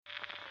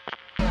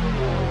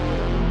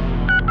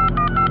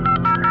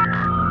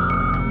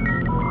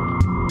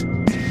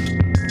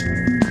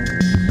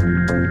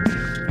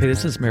Hey,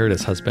 this is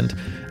Meredith's husband.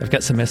 I've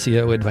got some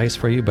SEO advice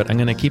for you, but I'm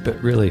going to keep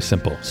it really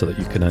simple so that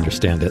you can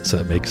understand it, so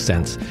it makes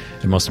sense,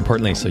 and most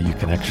importantly, so you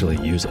can actually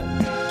use it.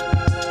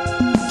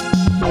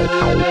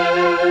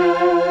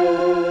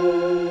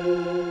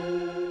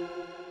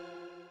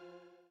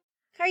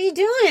 How are you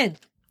doing?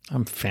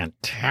 I'm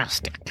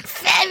fantastic.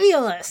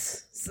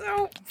 Fabulous.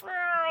 So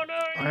proud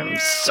of you. I'm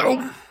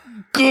so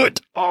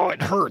good. Oh,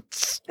 it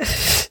hurts.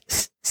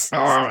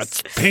 Oh,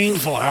 it's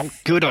painful how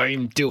good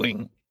I'm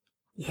doing.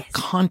 Yes.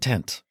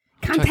 Content.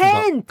 We're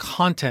talking about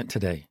content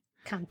today.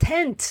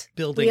 Content.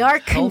 Building we are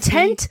healthy,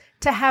 content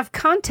to have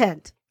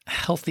content.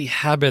 healthy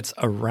habits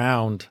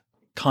around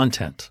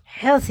content.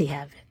 Healthy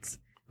habits.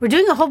 We're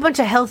doing a whole bunch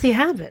of healthy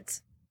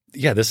habits.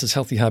 Yeah, this is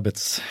Healthy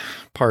Habits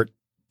part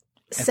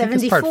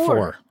 74. Part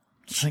 4.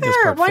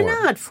 Sure, why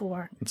not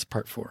 4? It's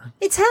part 4.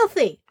 It's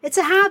healthy. It's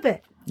a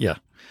habit. Yeah.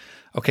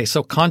 Okay,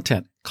 so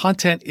content.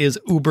 Content is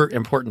uber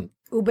important.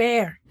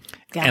 Uber.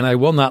 And I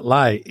will not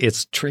lie,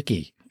 it's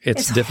tricky.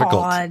 It's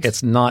difficult. Hard.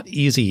 It's not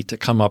easy to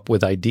come up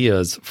with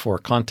ideas for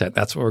content.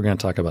 That's what we're going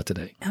to talk about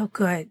today. Oh,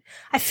 good.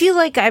 I feel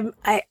like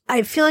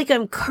I feel like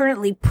I'm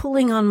currently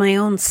pulling on my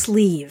own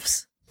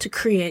sleeves to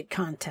create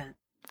content.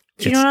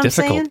 Do you know what I'm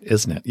saying? It's difficult,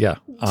 isn't it? Yeah.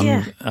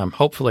 Yeah.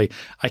 Hopefully,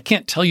 I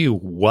can't tell you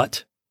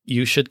what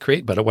you should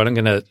create, but what I'm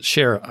going to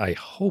share, I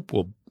hope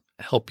will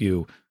help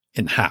you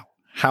in how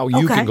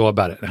you can go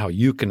about it and how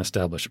you can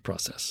establish a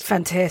process.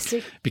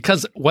 Fantastic.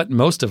 Because what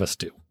most of us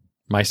do,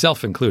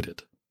 myself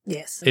included,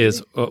 yes,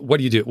 is what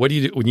do you do? What do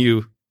you do when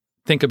you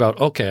think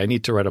about, okay, I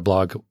need to write a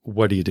blog?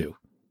 What do you do?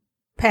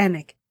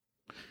 Panic.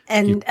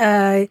 And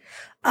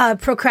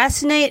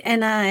procrastinate,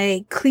 and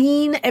I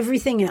clean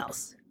everything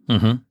else.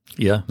 Mm-hmm.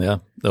 Yeah.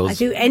 I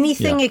do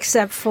anything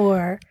except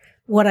for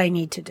what I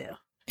need to do.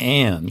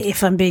 And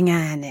if I'm being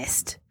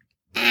honest.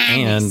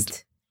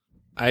 And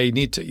I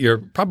need to, you're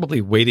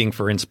probably waiting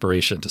for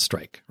inspiration to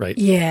strike, right?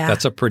 Yeah.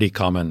 That's a pretty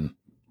common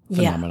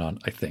phenomenon,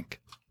 I think.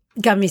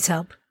 God needs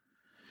help.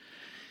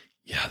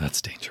 Yeah,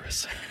 that's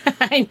dangerous.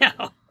 I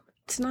know.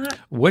 It's not.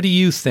 What do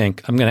you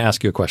think? I'm going to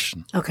ask you a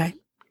question. Okay.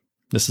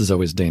 This is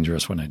always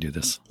dangerous when I do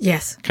this.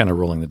 Yes. Kind of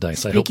rolling the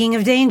dice. Speaking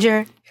of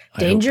danger,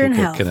 danger and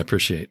health. I can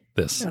appreciate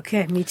this.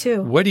 Okay, me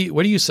too. What do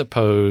you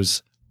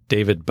suppose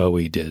David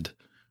Bowie did?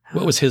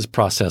 What was his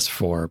process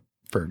for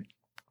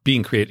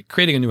being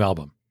creating a new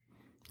album?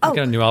 He's got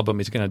a new album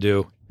he's going to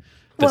do.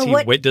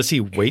 Does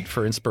he wait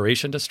for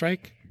inspiration to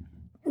strike?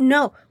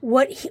 No.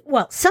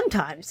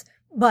 Sometimes,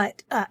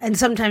 but and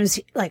sometimes,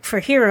 like for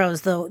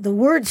Heroes, though, the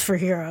words for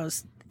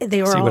Heroes,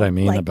 they were all. See what I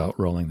mean about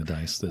rolling the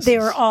dice? They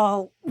were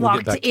all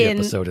locked we'll get back in. To the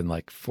episode in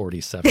like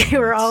 47 minutes. They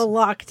were all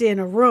locked in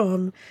a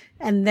room,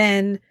 and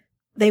then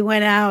they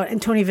went out,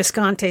 and Tony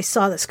Visconti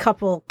saw this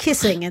couple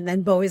kissing, and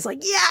then Bowie's like,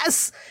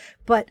 yes!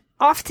 But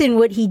often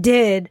what he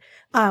did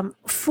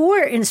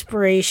for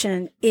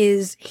inspiration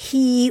is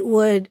he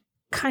would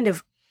kind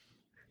of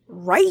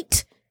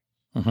write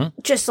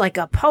just like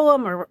a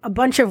poem or a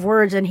bunch of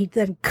words, and he'd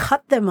then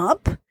cut them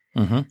up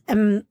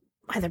and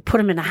either put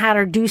them in a hat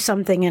or do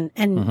something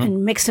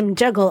and mix them,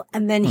 juggle,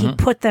 and then he'd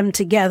put them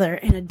together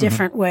in a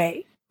different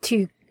way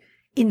to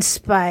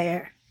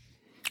inspire.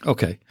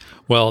 Okay.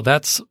 Well,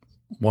 that's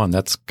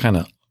kind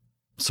of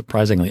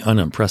surprisingly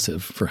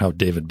unimpressive for how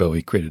David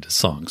Bowie created his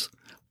songs.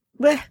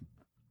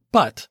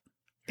 But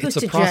it's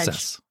a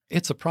process. Judge?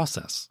 It's a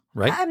process,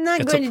 right? I'm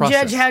not going to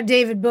judge how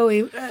David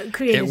Bowie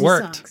created his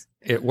songs.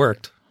 It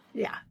worked.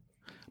 Yeah.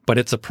 But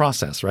it's a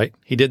process, right?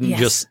 He didn't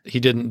just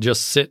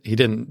sit. He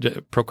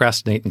didn't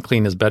procrastinate and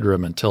clean his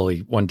bedroom until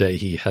one day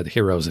he had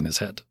Heroes in his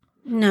head.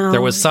 No.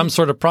 There was some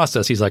sort of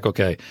process. He's like,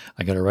 okay,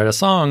 I got to write a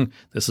song.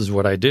 This is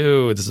what I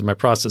do. This is my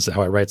process of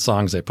how I write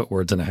songs. I put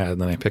words in a hat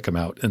and then I pick them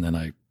out and then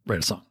I write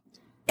a song.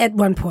 At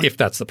one point. If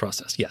that's the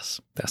process,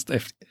 yes.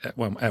 At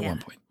one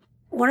point.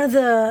 One of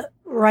the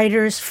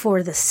writers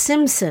for The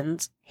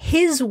Simpsons,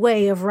 his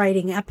way of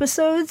writing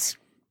episodes,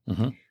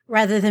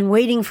 rather than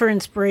waiting for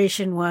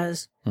inspiration,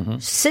 was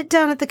sit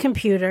down at the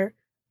computer,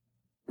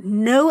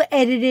 no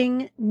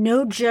editing,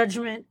 no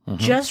judgment,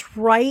 just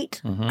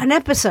write an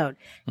episode.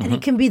 And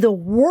it can be the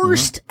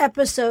worst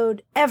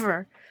episode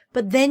ever,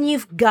 but then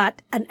you've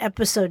got an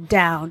episode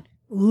down,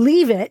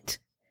 leave it,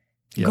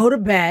 go to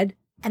bed,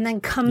 and then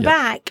come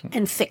back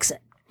and fix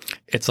it.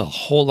 It's a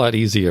whole lot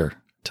easier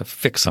to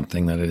fix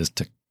something than it is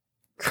to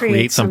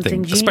create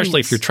something, especially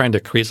if you're trying to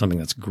create something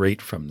that's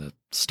great from the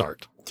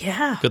start.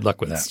 Yeah. Good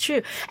luck with that. It's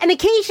true. And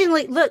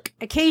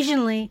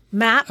occasionally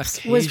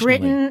Maps was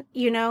written,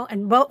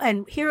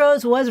 and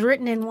Heroes was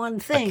written in one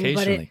thing.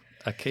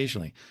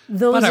 Occasionally.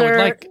 But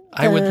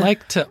I would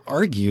like to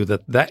argue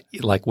that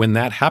like when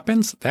that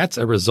happens, that's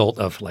a result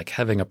of like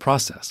having a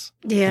process.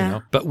 Yeah.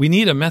 But we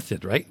need a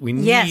method, right? We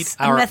need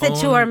a method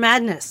to our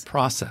madness.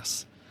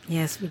 Process.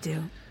 Yes, we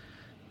do.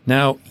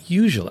 Now,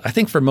 usually, I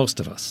think for most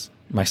of us,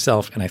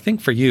 myself, and I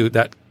think for you,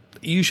 that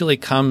usually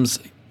comes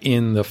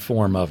in the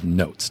form of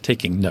notes,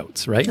 taking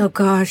notes, right? Oh,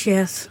 gosh,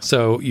 yes.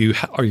 So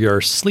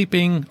you're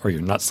sleeping, or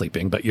you're not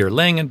sleeping, but you're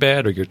laying in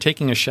bed, or you're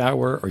taking a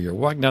shower, or you're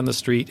walking down the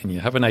street, and you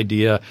have an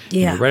idea, and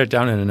you write it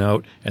down in a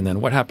note, and then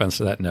what happens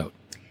to that note?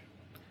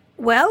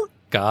 Well,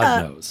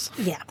 God knows.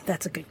 Yeah,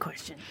 that's a good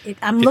question.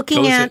 I'm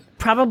looking at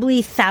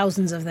probably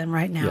thousands of them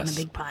right now in a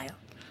big pile.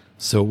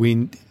 So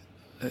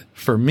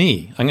for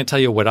me, I'm going to tell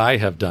you what I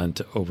have done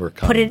to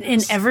overcome Put it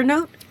this. in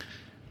Evernote?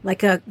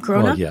 Like a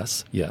grown-up?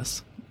 Well,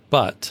 yes.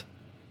 But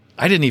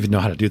I didn't even know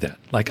how to do that.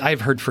 Like,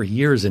 I've heard for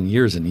years and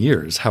years and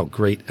years how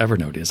great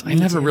Evernote is. I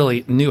never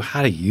really knew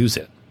how to use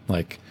it.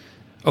 Like,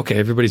 okay,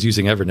 everybody's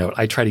using Evernote.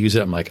 I try to use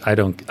it. I'm like,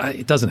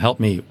 it doesn't help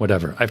me,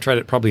 whatever. I've tried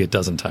it probably a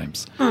dozen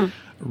times.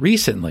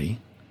 Recently,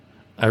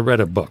 I read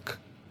a book,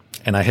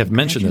 and I have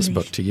mentioned this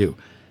book to you.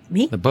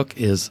 Me? The book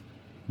is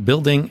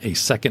Building a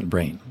Second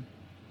Brain,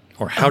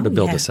 or How to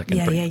Build a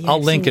Second Brain.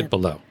 I'll link it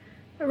below.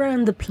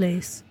 Around the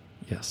place.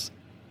 Yes.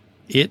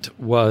 It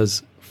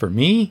was, for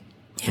me,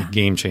 a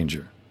game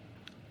changer.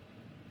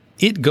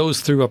 It goes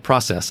through a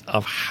process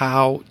of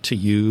how to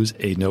use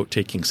a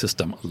note-taking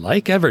system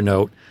like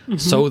Evernote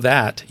so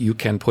that you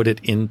can put it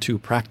into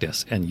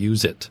practice and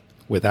use it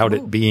without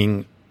it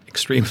being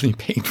extremely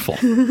painful.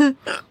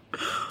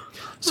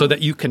 So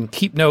that you can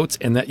keep notes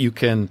and that you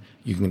can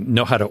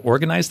know how to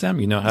organize them,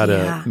 you know how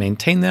to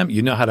maintain them,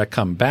 you know how to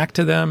come back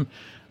to them.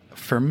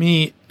 For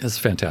me, it's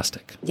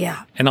fantastic.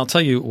 Yeah. And I'll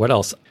tell you what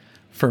else.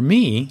 For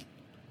me,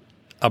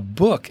 a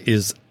book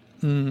is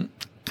kind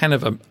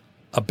of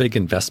a big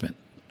investment.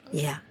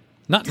 Yeah.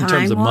 Not in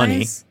terms of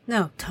money.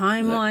 No,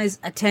 time-wise,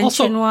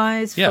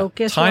 attention-wise,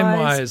 focus-wise.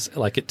 Time-wise,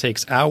 like it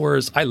takes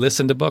hours. I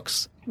listen to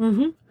books.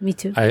 Me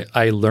too.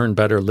 I learn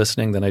better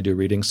listening than I do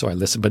reading, so I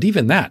listen. But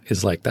even that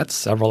is that's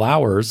several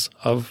hours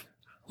of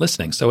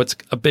listening. So it's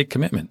a big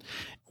commitment.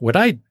 What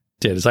I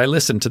did is I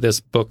listened to this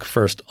book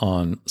first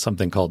on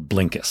something called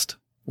Blinkist,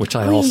 which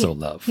I also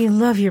love. You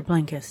love your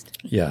Blinkist.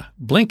 Yeah.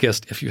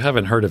 Blinkist, if you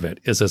haven't heard of it,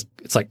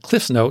 it's like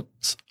Cliff's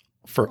Notes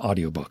for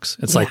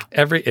audiobooks. It's like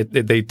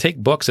they take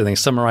books and they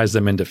summarize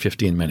them into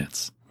 15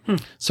 minutes.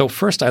 So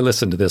first I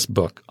listened to this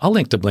book. I'll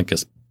link to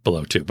Blinkist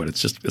below too, but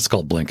it's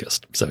called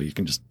Blinkist. So you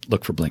can just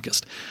look for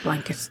Blinkist.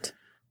 Blinkist.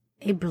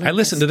 I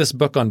listened to this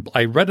book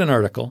I read an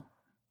article,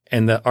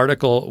 and the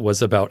article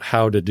was about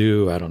how to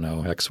do, I don't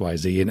know, X, Y,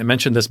 Z. And it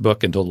mentioned this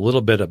book and told a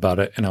little bit about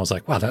it. And I was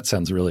like, wow, that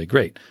sounds really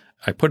great.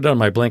 I put it on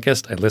my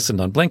Blinkist. I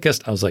listened on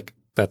Blinkist. I was like,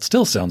 that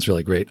still sounds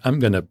really great. I'm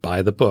going to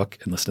buy the book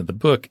and listen to the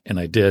book. And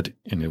I did,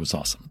 and it was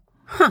awesome.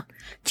 Huh.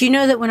 Do you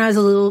know that when I was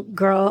a little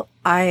girl,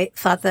 I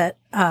thought that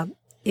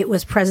it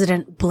was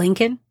President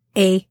Blinken,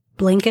 A.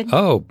 Blinken?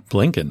 Oh,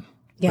 Blinken.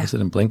 Yeah.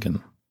 President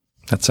Blinken.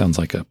 That sounds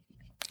like a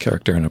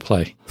character in a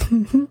play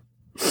in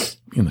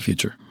the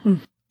future.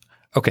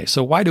 Okay,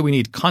 so why do we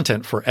need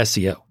content for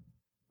SEO?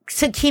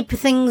 To keep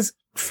things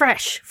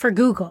fresh for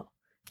Google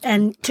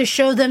and to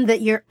show them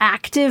that you're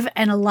active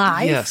and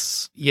alive.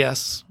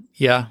 Yes.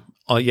 Yeah.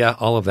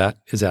 All of that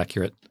is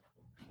accurate.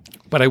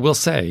 But I will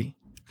say,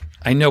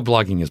 I know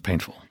blogging is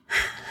painful.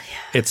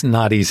 It's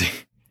not easy.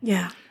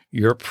 Yeah.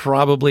 You're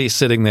probably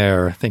sitting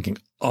there thinking,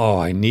 oh,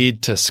 I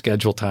need to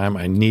schedule time.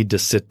 I need to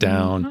sit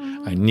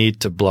down. I need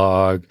to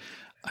blog.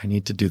 I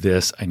need to do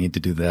this. I need to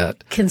do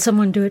that. Can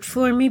someone do it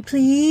for me,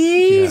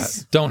 please?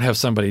 Yeah. Don't have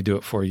somebody do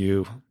it for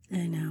you.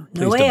 I know.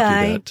 Please no don't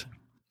AI. do that.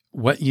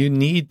 What you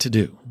need to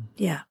do.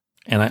 Yeah.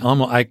 And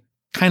I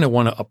kind of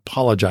want to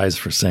apologize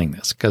for saying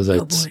this because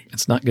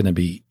it's not going to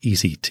be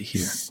easy to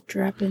hear.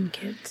 Strap in,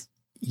 kids.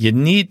 You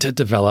need to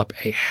develop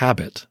a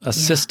habit, a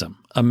system,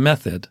 a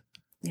method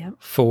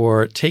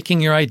for taking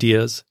your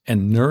ideas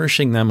and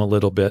nourishing them a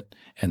little bit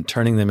and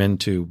turning them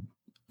into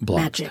blogs.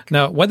 Magic.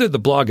 Now, whether the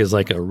blog is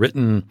like a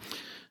written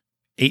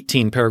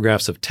 18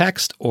 paragraphs of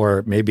text,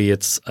 or maybe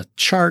it's a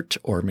chart,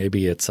 or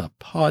maybe it's a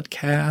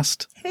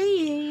podcast,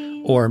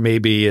 or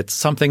maybe it's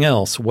something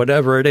else,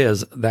 whatever it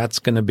is, that's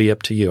going to be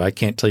up to you. I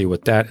can't tell you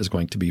what that is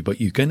going to be,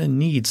 but you're going to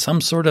need some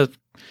sort of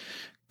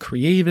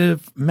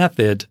creative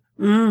method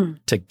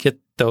to get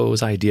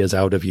those ideas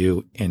out of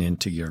you and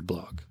into your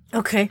blog.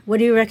 Okay. What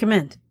do you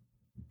recommend?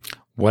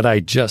 What I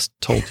just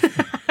told you.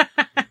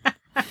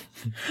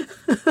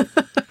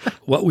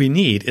 What we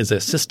need is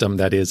a system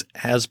that is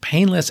as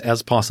painless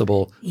as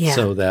possible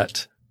so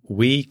that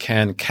we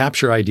can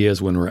capture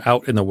ideas when we're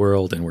out in the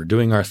world and we're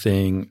doing our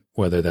thing,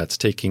 whether that's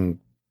taking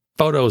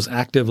photos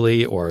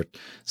actively or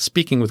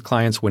speaking with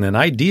clients. When an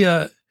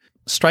idea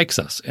strikes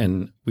us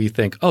and we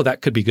think, oh,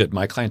 that could be good.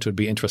 My clients would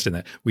be interested in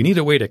that. We need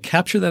a way to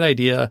capture that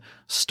idea,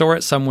 store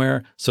it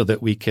somewhere so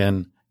that we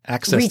can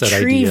access that idea.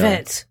 Retrieve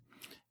it.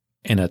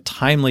 In a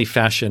timely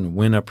fashion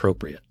when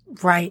appropriate.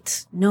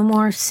 Right. No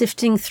more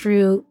sifting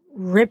through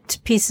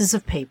ripped pieces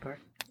of paper.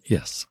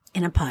 Yes.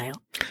 In a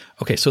pile.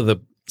 Okay, so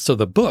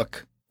the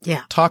book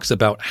talks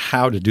about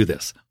how to do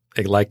this.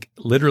 Like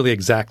literally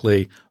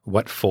exactly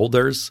what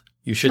folders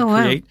you should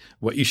create,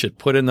 what you should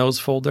put in those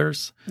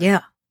folders.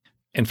 Yeah.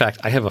 In fact,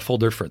 I have a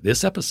folder for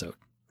this episode.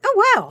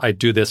 Oh, wow. I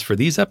do this for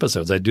these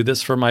episodes. I do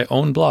this for my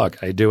own blog.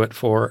 I do it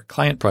for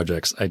client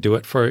projects. I do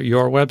it for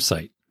your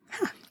website.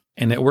 Huh.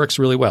 And it works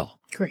really well.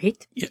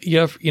 Great.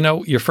 Your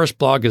first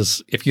blog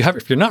is, if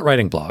you're not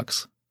writing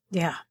blogs.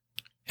 Yeah.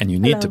 And you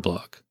need to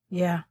blog.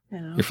 Yeah. I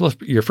know.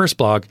 Your first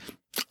blog,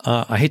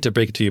 I hate to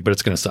break it to you, but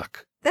it's going to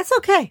suck. That's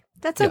okay.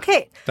 That's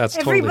okay. That's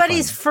totally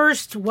everybody's fine.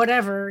 first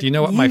whatever. Do you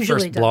know what my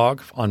first does.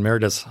 blog on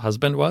Merida's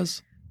husband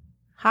was?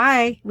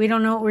 Hi, we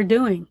don't know what we're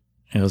doing.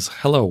 It was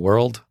Hello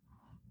World.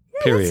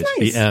 Yeah, Period. That's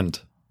nice. The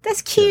end.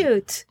 That's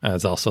cute.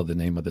 That's also the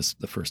name of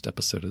the first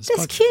episode of this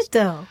That's podcast. cute,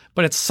 though.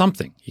 But it's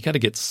something. You got to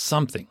get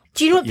something.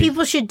 Do you know what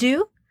people should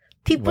do?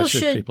 What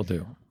should people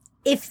do?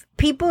 If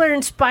people are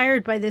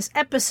inspired by this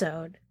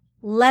episode,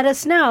 let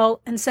us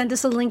know and send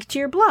us a link to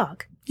your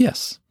blog.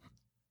 Yes.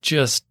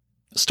 Just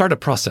start a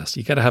process.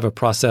 You got to have a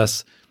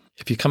process.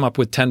 If you come up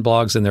with 10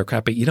 blogs and they're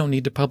crappy, you don't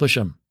need to publish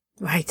them.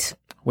 Right.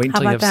 Wait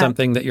until you have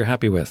something that you're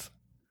happy with.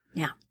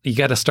 Yeah. You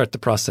got to start the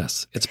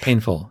process. It's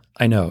painful.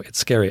 I know. It's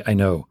scary. I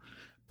know.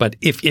 But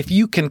if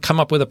you can come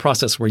up with a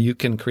process where you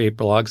can create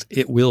blogs,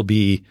 it will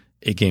be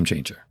a game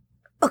changer.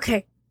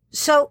 Okay.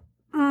 So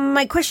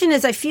my question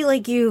is, I feel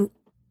like you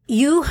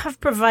have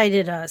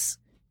provided us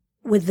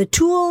with the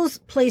tools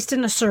placed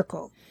in a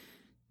circle.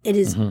 It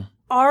is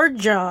our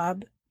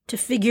job to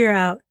figure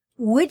out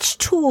which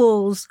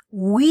tools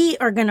we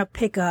are going to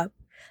pick up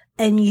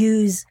and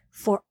use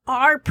for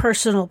our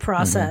personal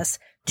process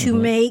to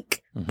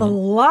make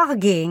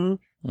blogging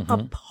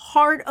a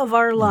part of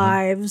our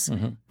lives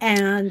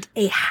and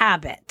a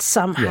habit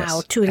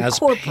somehow to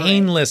incorporate. As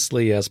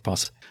painlessly as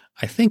possible.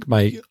 I think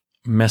my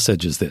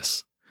message is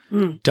this.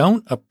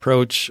 Don't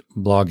approach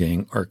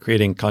blogging or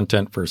creating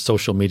content for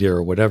social media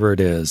or whatever it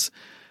is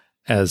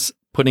as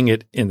putting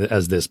it in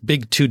as this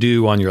big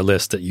to-do on your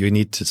list that you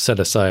need to set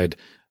aside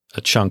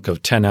a chunk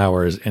of 10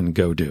 hours and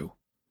go do.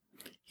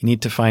 You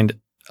need to find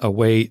a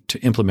way to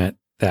implement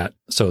that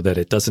so that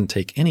it doesn't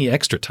take any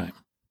extra time,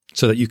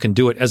 so that you can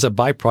do it as a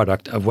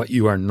byproduct of what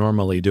you are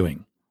normally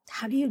doing.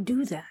 How do you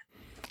do that?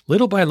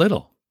 Little by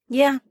little.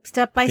 Yeah,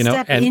 step by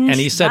step. And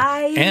he said,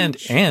 and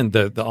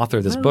the author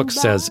of this book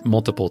says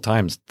multiple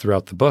times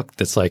throughout the book,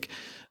 that's like,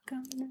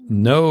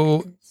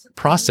 no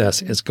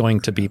process is going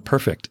to be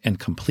perfect and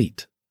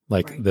complete.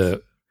 Like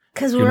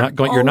you're not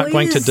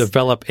going to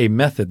develop a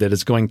method that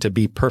is going to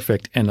be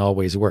perfect and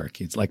always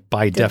work. It's like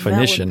by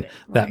definition,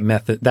 that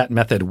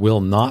method will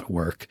not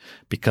work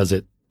because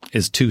it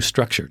is too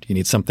structured. You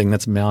need something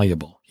that's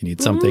malleable. You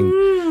need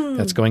something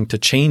that's going to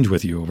change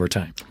with you over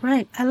time.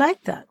 Right. I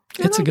like that.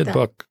 It's a good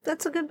book.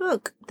 That's a good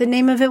book. The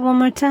name of it one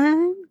more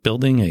time?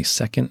 Building a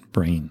Second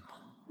Brain.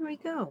 There we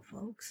go,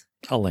 folks.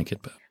 I'll link it.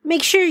 But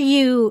make sure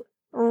you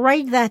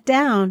write that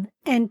down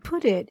and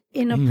put it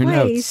in a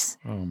place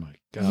oh my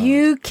God.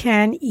 You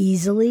can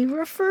easily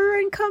refer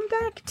and come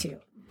back to.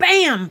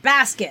 Bam!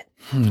 Basket.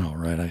 All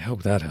right. I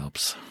hope that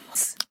helps.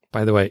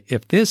 By the way,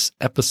 if this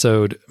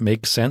episode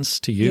makes sense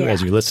to you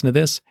as you listen to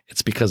this,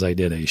 it's because I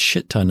did a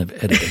shit ton of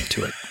editing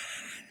to it.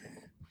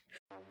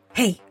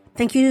 Hey,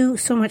 thank you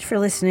so much for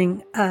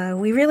listening.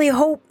 We really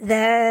hope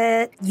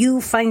that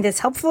you find this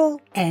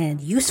helpful and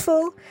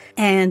useful.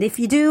 And if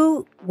you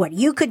do, what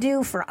you could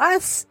do for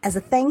us as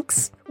a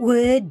thanks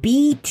would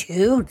be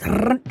to,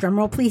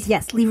 drumroll please,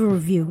 yes, leave a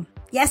review.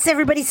 Yes,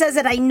 everybody says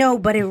it, I know,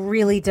 but it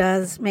really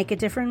does make a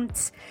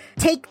difference.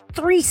 Take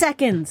 3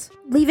 seconds,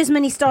 leave as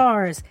many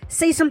stars,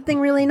 say something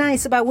really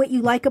nice about what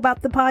you like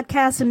about the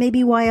podcast and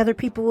maybe why other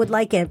people would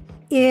like it.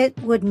 It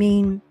would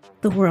mean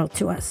the world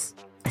to us,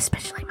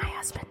 especially my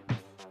husband.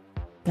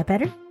 That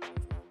better? All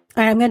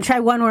right, I'm going to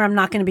try one where I'm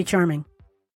not going to be charming.